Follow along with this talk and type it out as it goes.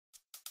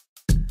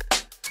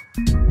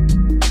My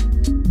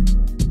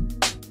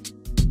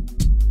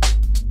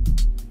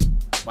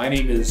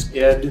name is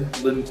Ed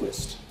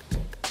Lindquist.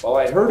 Well,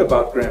 I heard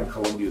about Gran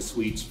Colombia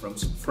Suites from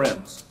some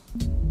friends,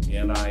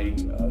 and I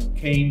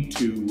came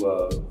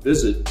to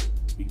visit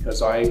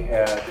because I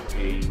had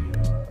an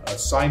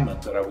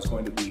assignment that I was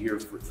going to be here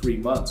for 3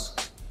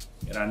 months,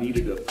 and I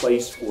needed a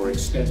place for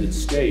extended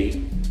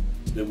stay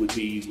that would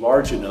be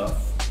large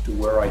enough to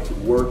where I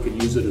could work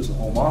and use it as a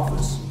home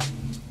office,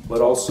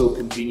 but also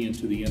convenient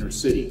to the inner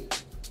city.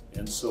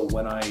 And so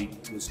when I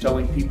was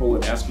telling people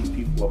and asking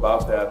people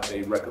about that,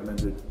 they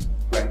recommended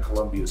Gran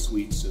Colombia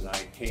Suites, and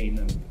I came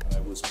and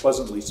I was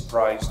pleasantly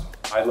surprised.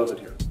 I love it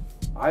here.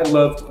 I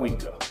love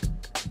Cuenca,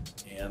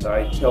 and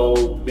I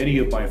tell many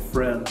of my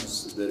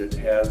friends that it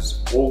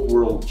has old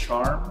world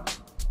charm,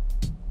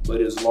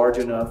 but is large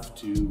enough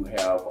to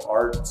have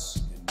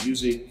arts and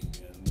music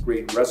and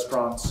great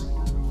restaurants.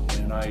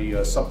 And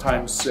I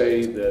sometimes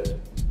say that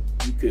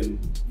you could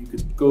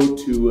go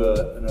to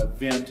an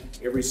event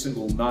every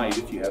single night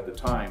if you have the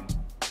time.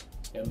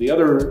 And the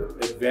other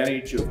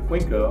advantage of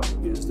Cuenca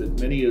is that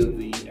many of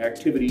the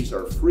activities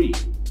are free,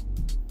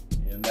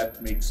 and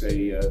that makes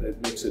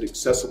it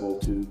accessible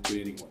to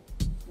anyone.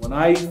 When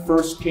I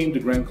first came to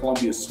Gran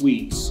Colombia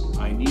Suites,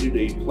 I needed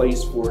a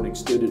place for an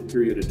extended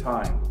period of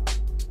time.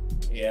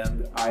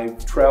 And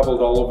I've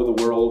traveled all over the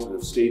world,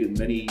 I've stayed in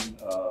many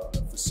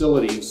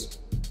facilities,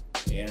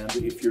 and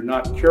if you're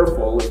not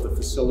careful, if the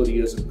facility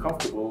isn't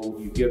comfortable,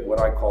 you get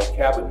what I call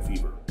cabin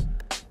fever.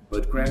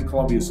 But Gran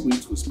Colombia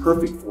Suites was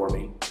perfect for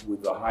me,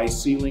 with the high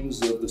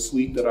ceilings of the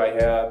suite that I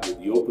had, with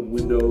the open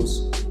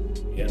windows,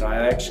 and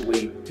I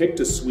actually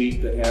picked a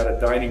suite that had a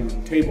dining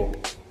room table,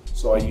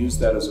 so I used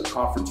that as a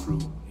conference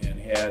room and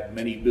had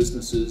many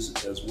businesses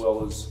as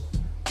well as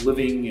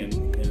living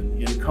in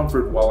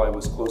comfort while I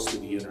was close to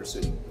the inner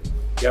city.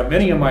 Yeah,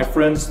 many of my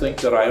friends think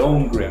that I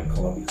own Gran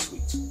Colombia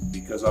Suites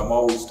because I'm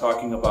always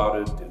talking about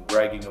it and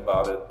bragging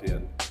about it,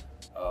 and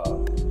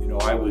you know,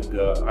 I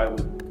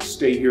would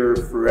stay here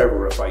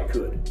forever if I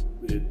could.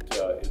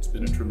 It's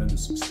been a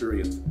tremendous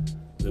experience.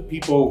 The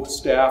people,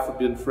 staff have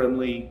been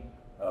friendly.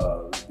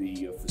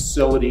 The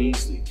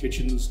facilities, the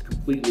kitchen's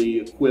completely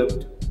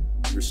equipped.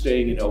 You're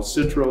staying in El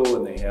Centro,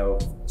 and they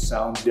have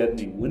sound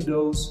deadening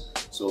windows.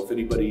 So if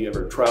anybody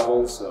ever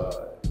travels,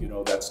 you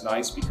know, that's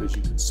nice because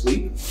you can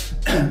sleep.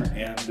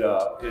 And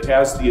it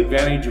has the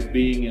advantage of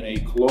being in a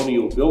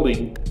colonial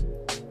building,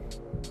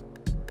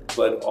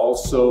 but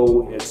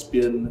also it's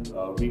been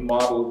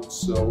remodeled,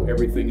 so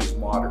everything is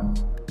modern.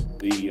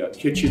 The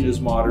kitchen is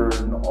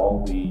modern,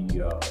 all the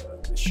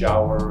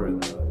shower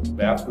and the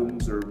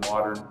bathrooms are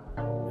modern,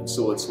 and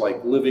so it's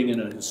like living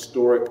in a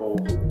historical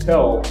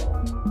hotel,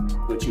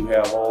 but you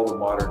have all the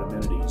modern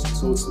amenities.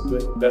 So it's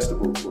the best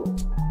of both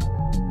worlds.